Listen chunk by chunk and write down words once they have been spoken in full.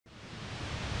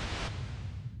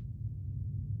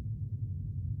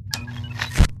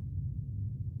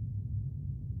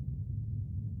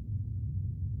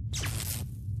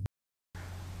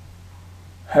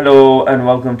Hello and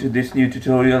welcome to this new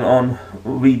tutorial on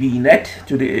VBNet.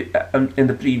 Today, in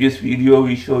the previous video,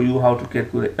 we show you how to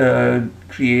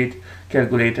create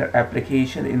calculator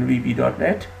application in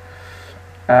VB.NET,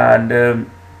 and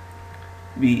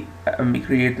we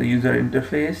create the user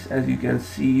interface. As you can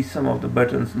see, some of the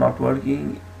buttons not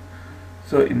working.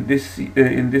 So in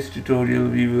this tutorial,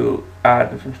 we will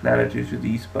add the functionality to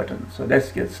these buttons. So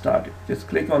let's get started. Just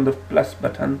click on the plus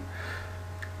button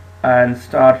and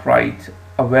start write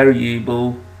a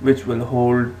variable which will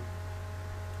hold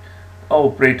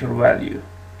operator value.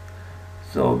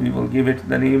 So we will give it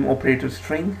the name operator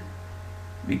string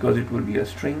because it will be a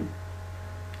string,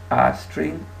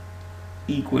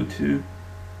 equal to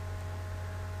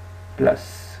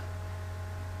plus,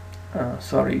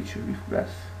 sorry, it should be plus.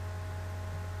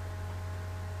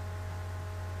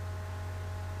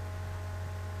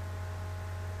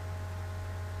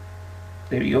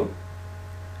 There we go.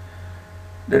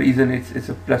 The reason it's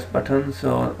a plus button,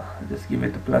 so just give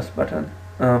it a plus button,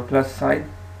 plus sign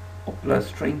or plus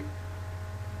string.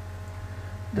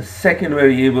 The second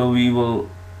variable we will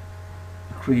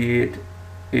create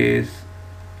is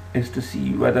to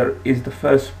see whether is the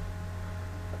first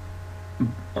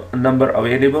number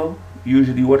available.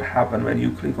 Usually what happens when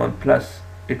you click on plus,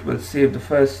 it will save the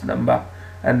first number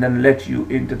and then let you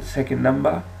into the second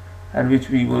number, and which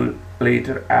we will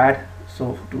later add.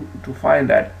 So to find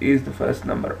that is the first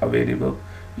number available,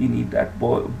 we need that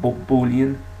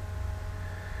boolean.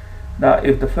 Now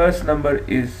if the first number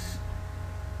is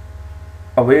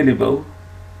available,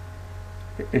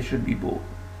 it should be bool.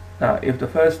 Now if the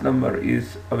first number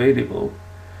is available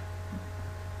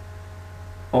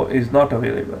or is not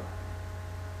available,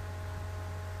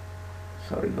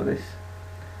 sorry for this,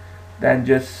 then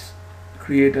just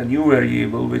create a new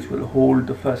variable which will hold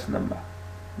the first number,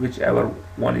 whichever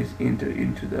one is entered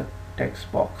into the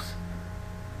text box.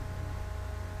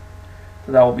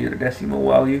 So that will be the decimal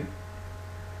value,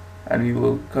 and we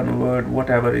will convert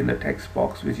whatever in the text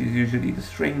box, which is usually the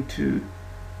string, to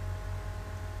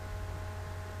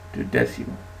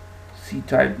decimal. C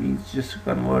type means just to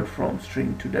convert from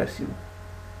string to decimal.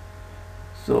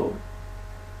 So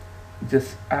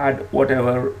just add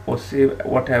whatever or save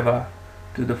whatever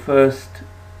to the first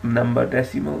number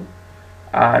decimal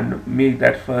and make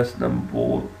that first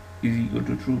number is equal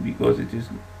to true because it is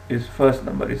his first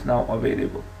number is now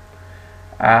available.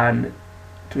 And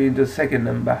to enter the second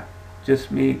number,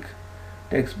 just make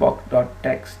text box dot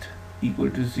text equal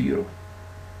to 0.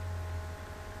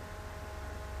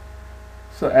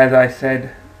 So as I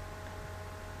said,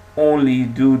 only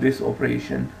do this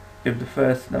operation if the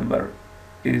first number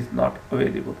is not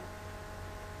available,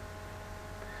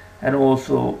 and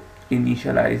also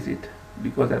initialize it,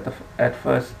 because at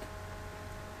first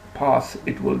pass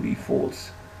it will be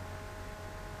false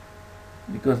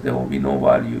because there will be no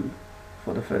value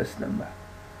for the first number.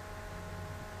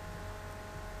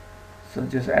 So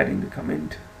just adding the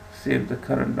comment, save the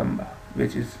current number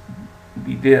which is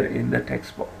be there in the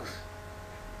text box.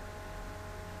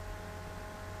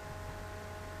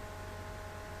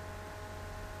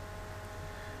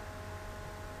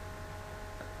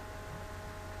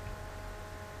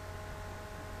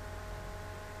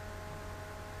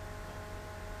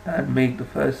 And make the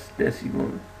first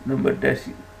decimal number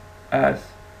as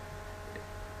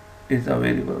is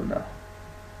available now,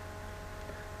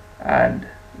 and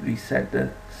reset the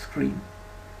screen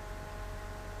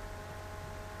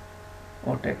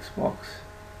or text box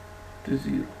to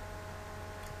 0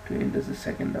 to enter the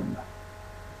second number.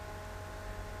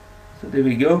 So there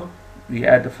we go, we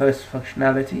add the first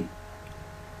functionality.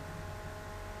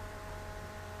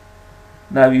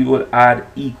 Now we will add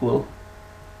equal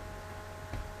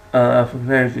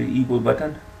functionality equal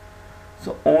button.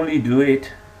 So only do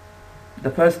it, the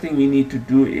first thing we need to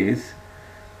do is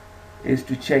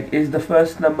to check is the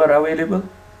first number available.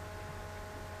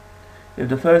 If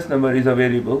the first number is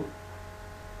available,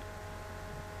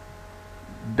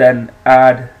 then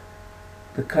add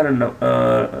the current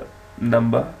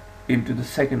number into the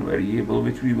second variable,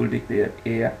 which we will declare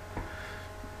a.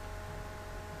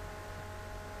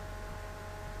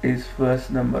 Is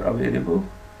first number available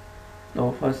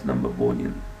or first number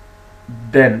boolean,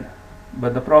 then,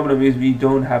 but the problem is we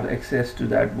don't have access to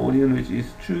that boolean which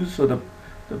is true, so the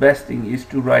best thing is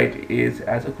to write is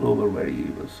as a global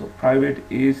variable. So private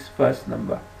is first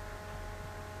number,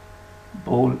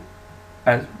 bool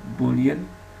as boolean,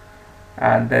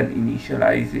 and then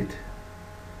initialize it.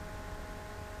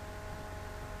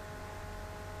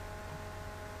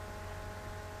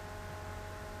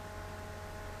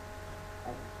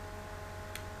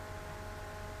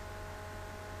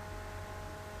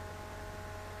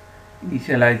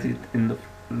 Initialize it in the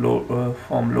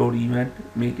form load event,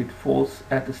 make it false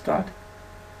at the start.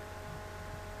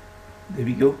 There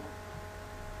we go.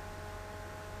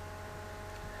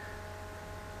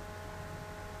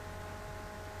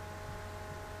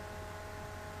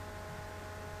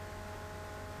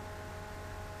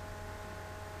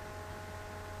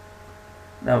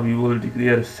 Now we will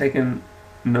declare a second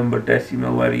number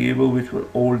decimal variable which will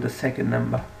hold the second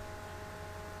number,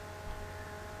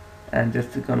 and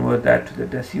just to convert that to the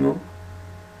decimal,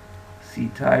 C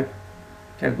type,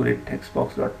 calculate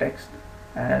textbox.text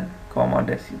and comma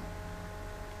decimal.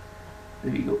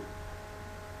 There we go.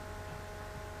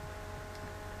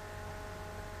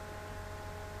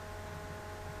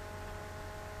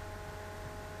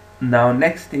 Now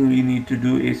next thing we need to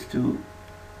do is to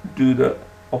do the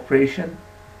operation.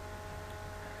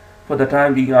 For the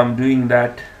time being I'm doing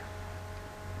that,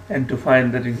 and to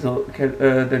find the result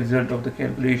of the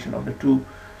calculation of the two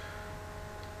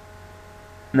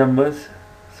numbers.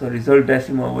 So result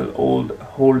decimal will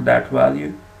hold that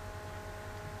value.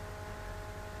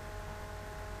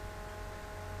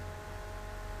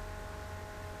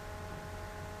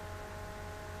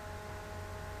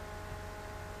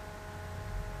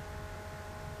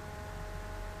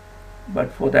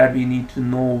 But for that we need to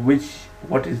know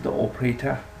what is the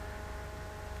operator.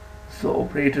 So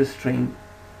operator string,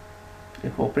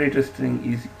 if operator string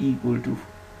is equal to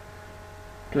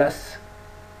plus,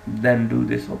 then do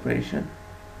this operation,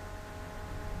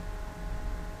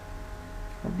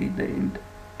 complete the int,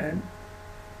 and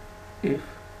if,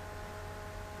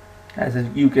 as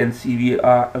you can see,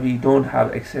 we don't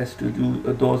have access to do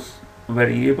those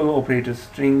variable operator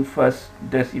string first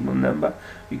decimal number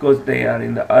because they are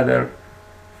in the other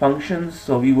functions,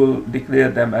 so we will declare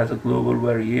them as a global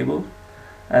variable.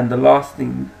 And the last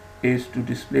thing is to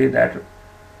display that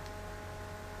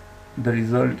the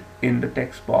result in the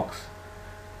text box,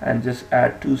 and just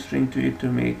add toString to it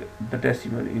to make the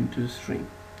decimal into string.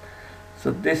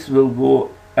 So this will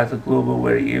go as a global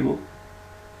variable,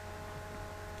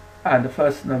 and the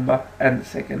first number and the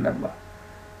second number,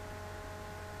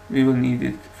 we will need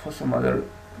it for some other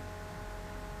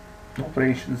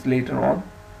operations later on.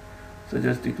 So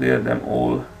just declare them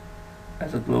all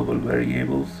as a global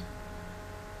variables.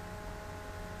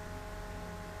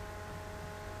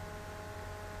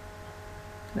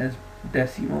 As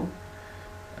decimal,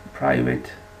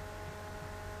 private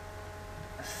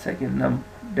second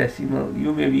decimal.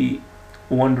 You may be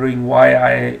wondering why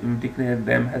I declared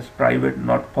them as private,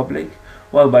 not public.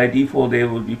 Well, by default they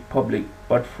will be public,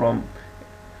 but from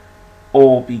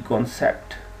OOP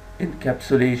concept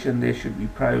encapsulation they should be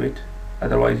private.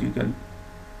 Otherwise you can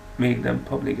make them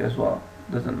public as well,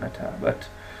 doesn't matter, but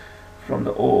from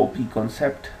the OOP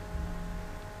concept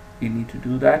you need to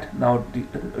do that. Now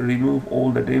remove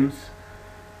all the dims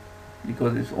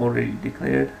because it's already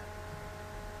declared.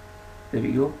 There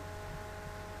we go.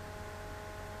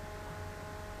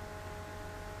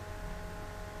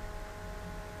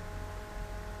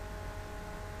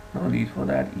 No need for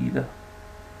that either.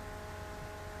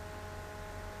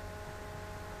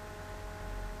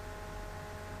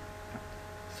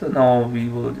 So now we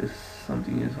will just,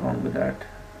 something is wrong with that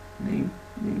name,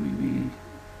 maybe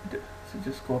so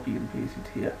just copy and paste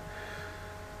it here,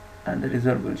 and the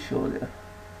result will show there.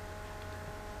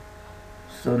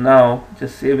 So now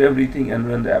just save everything and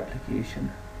run the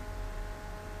application.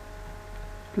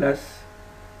 Plus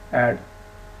add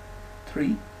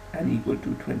 3 and equal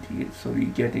to 28, so we're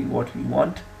getting what we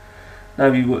want.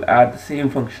 Now we will add the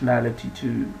same functionality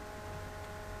to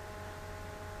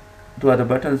other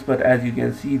buttons, but as you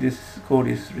can see this code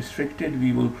is restricted.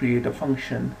 We will create a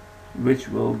function which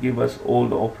will give us all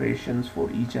the operations for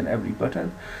each and every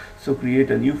button. So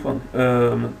create a new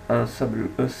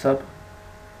sub.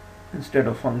 Instead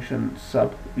of function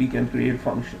sub, we can create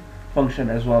function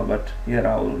as well, but here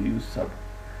I will use sub.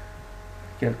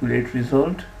 Calculate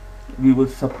result. We will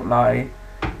supply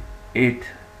 4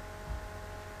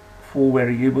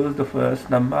 variables. The first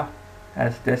number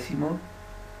as decimal,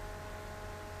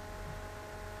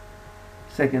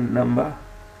 second number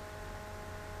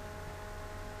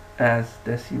as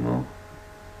decimal,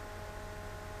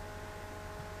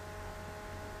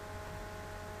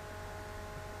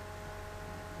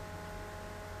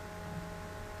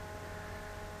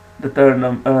 the third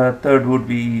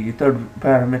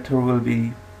parameter will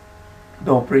be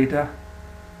the operator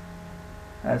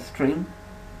as string,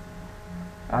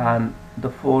 and the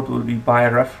fourth will be by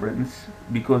reference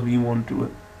because we want to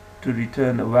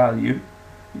return a value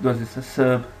because it's a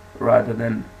sub rather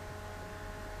than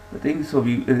the thing, so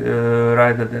we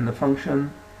rather than the function.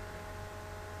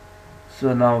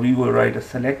 So now we will write a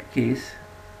select case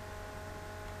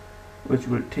which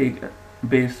will take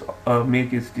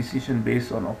make its decision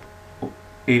based on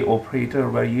a operator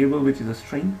variable, which is a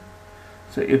string.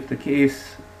 So if the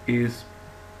case is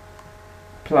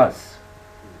plus,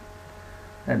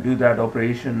 and do that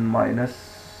operation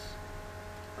minus,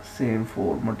 same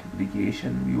for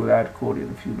multiplication. We will add code in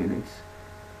a few minutes.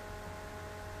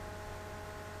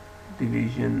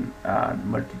 Division and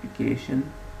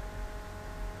multiplication.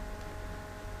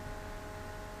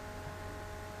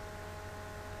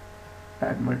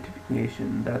 Add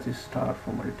multiplication, that is start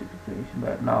for multiplication.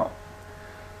 But now,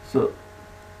 so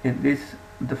in this,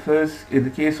 in the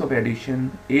case of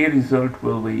addition, a result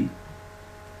will be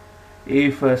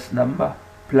a first number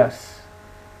plus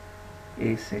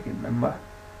a second number.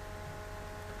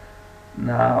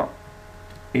 Now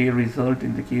a result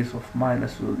in the case of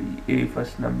minus will be a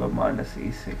first number minus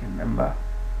a second number.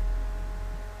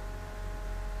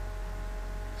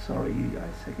 Sorry,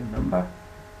 a second number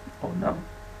or num.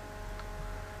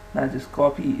 Now just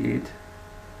copy it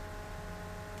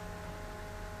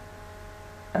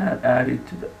and add it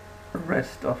to the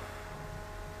rest of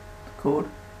the code,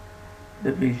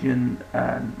 division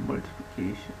and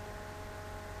multiplication.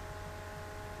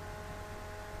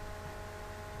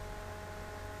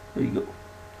 There you go.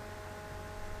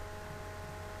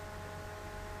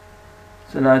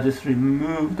 So now just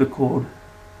remove the code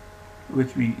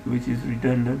which is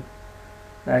redundant,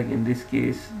 like in this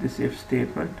case this if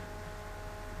statement.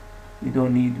 We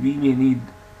may need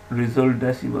result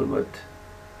decimal, but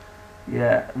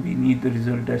yeah, we need the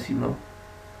result decimal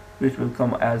which will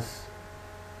come as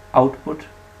output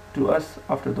to us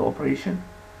after the operation.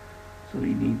 So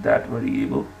we need that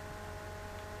variable.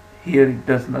 Here it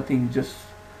does nothing,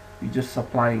 we're just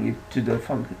supplying it to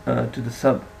the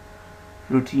sub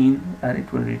routine, and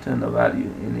it will return a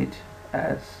value in it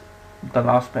as the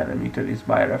last parameter is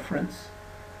by reference.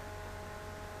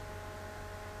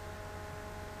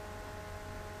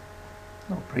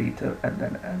 Operator and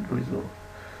then end result.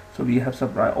 So we have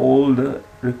supplied all the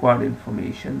required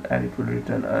information, and it will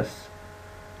return us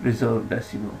result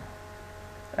decimal,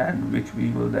 and which we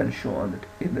will then show on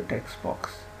in the text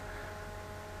box.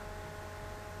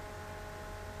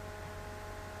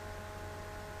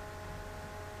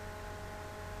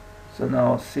 So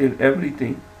now save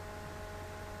everything.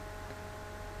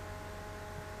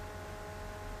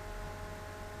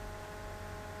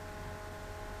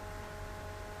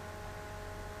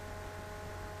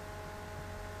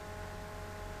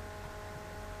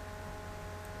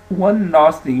 One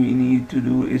last thing we need to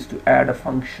do is to add a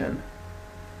function.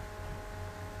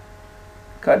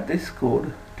 Cut this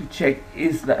code to check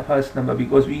is the first number,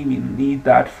 because we need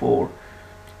that for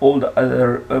all the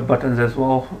other buttons as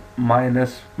well,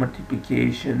 minus,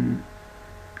 multiplication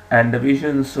and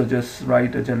division. So just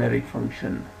write a generic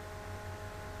function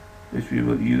which we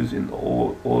will use in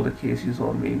all the cases,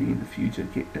 or maybe in the future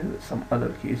some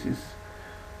other cases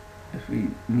if we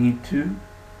need to,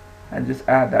 and just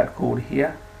add that code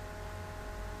here.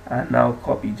 And now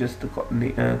copy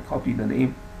copy the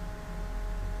name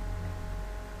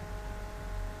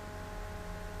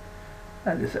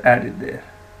and just add it there.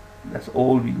 That's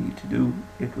all we need to do.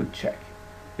 It will check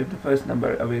if the first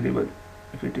number available.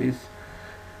 If it is,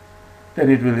 then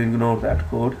it will ignore that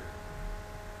code.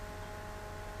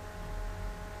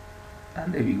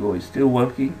 And there we go, it's still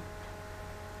working.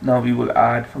 Now we will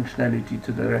add functionality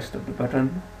to the rest of the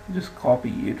button. Just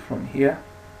copy it from here.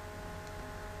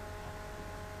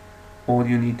 All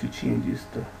you need to change is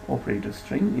the operator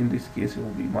string. In this case it will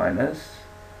be minus,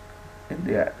 in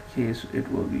that case it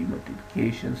will be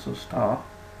multiplication, so star,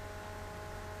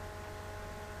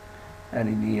 and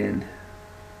in the end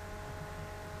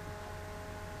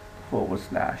 /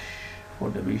 for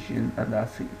division, and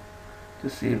that's it.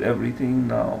 Just save everything.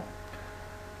 Now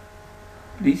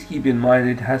please keep in mind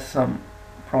it has some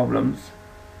problems.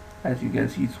 As you can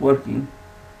see, it's working,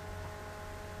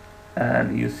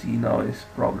 and you see now is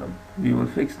problem. We will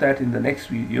fix that in the next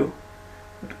video,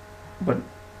 but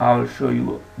I will show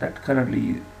you that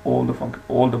currently all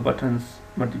the buttons,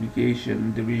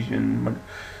 multiplication, division,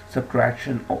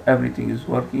 subtraction, everything is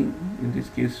working. In this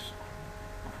case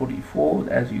 44,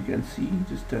 as you can see.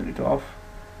 Just turn it off,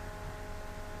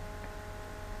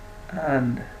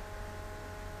 and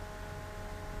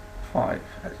 5,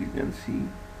 as you can see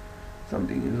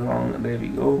something is wrong, and there we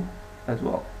go as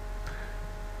well.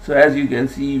 So as you can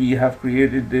see, we have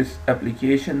created this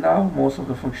application now. Most of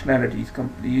the functionality is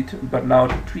complete, but now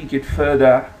to tweak it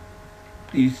further,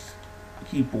 please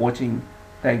keep watching.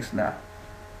 Thanks now.